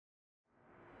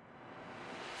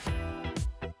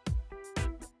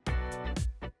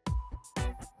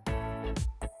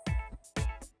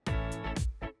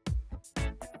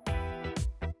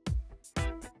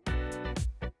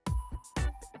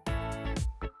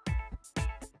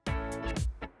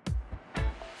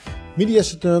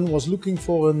Media-Saturn was looking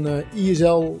for an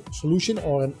ESL solution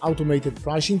or an automated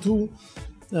pricing tool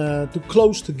to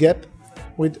close the gap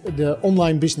with the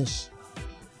online business.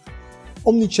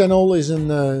 Omnichannel is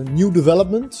a new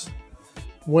development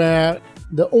where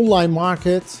the online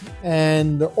market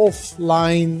and the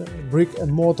offline brick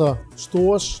and mortar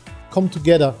stores come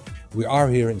together. We are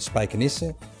here in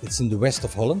Spijkenisse. It's in the west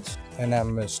of Holland, and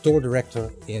I'm a store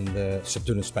director in the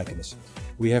Saturn Spijkenisse.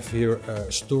 We have here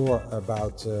a store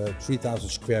about 3,000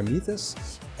 square meters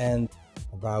and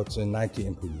about 90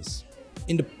 employees.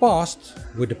 In the past,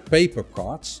 with the paper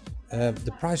cards,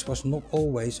 the price was not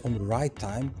always on the right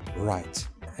time right.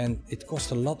 And it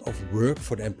cost a lot of work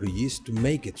for the employees to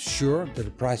make it sure that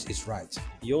the price is right.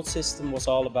 The old system was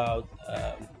all about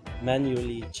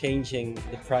manually changing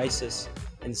the prices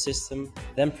in the system,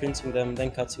 then printing them, then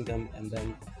cutting them, and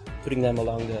then putting them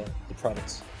along the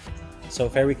products. So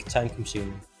very time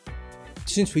consuming.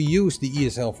 Since we use the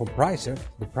ESL for pricer,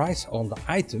 the price on the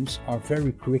items are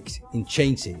very quick in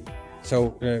changing.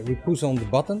 So we push on the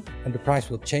button and the price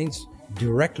will change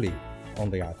directly on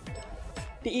the item.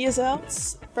 The ESL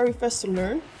is very fast to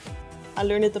learn. I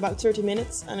learned it about 30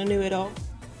 minutes and I knew it all.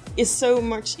 It's so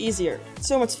much easier,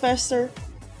 so much faster.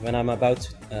 When I'm about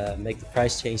to make the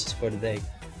price changes for the day,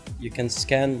 you can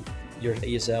scan your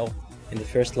ESL in the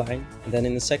first line, and then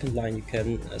in the second line you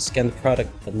can scan the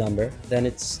product number. Then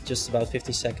it's just about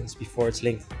 50 seconds before it's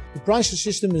linked. The pricer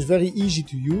system is very easy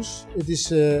to use. It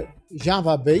is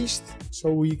Java based,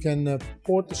 so we can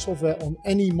port the software on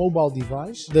any mobile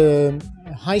device. The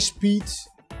high-speed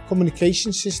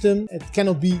communication system, it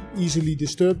cannot be easily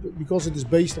disturbed because it is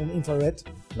based on infrared.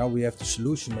 Now we have the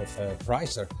solution of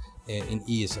pricer in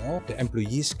ESL. The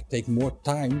employees take more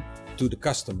time to the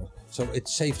customer, so it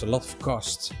saves a lot of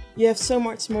costs. You have so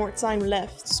much more time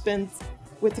left to spend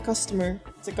with the customer.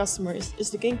 The customer is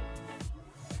the king.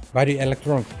 By the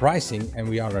electronic pricing, and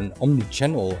we are an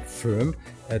omni-channel firm,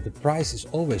 the price is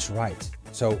always right.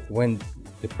 So when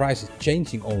the price is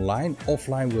changing online,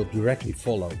 offline will directly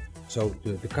follow. So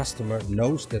the customer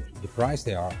knows that the price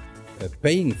they are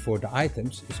paying for the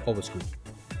items is always good.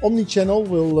 Omnichannel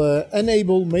will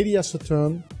enable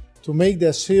media-saturn to make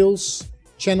their sales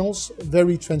channels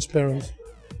very transparent.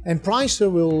 And Pricer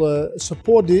will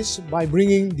support this by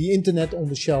bringing the internet on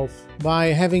the shelf, by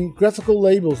having graphical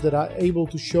labels that are able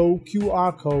to show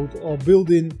QR code or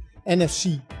built-in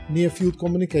NFC, near-field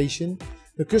communication.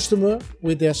 The customer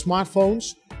with their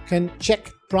smartphones can check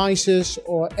prices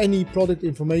or any product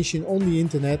information on the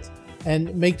internet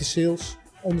and make the sales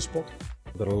on the spot.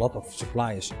 There are a lot of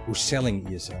suppliers who are selling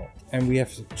ESL, and we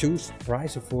have to choose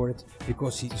Pricer for it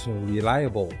because he is a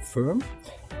reliable firm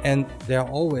and they are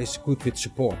always good with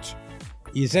support.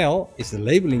 ESL is the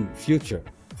labeling future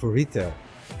for retail,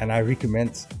 and I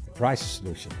recommend the Pricer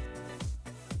solution.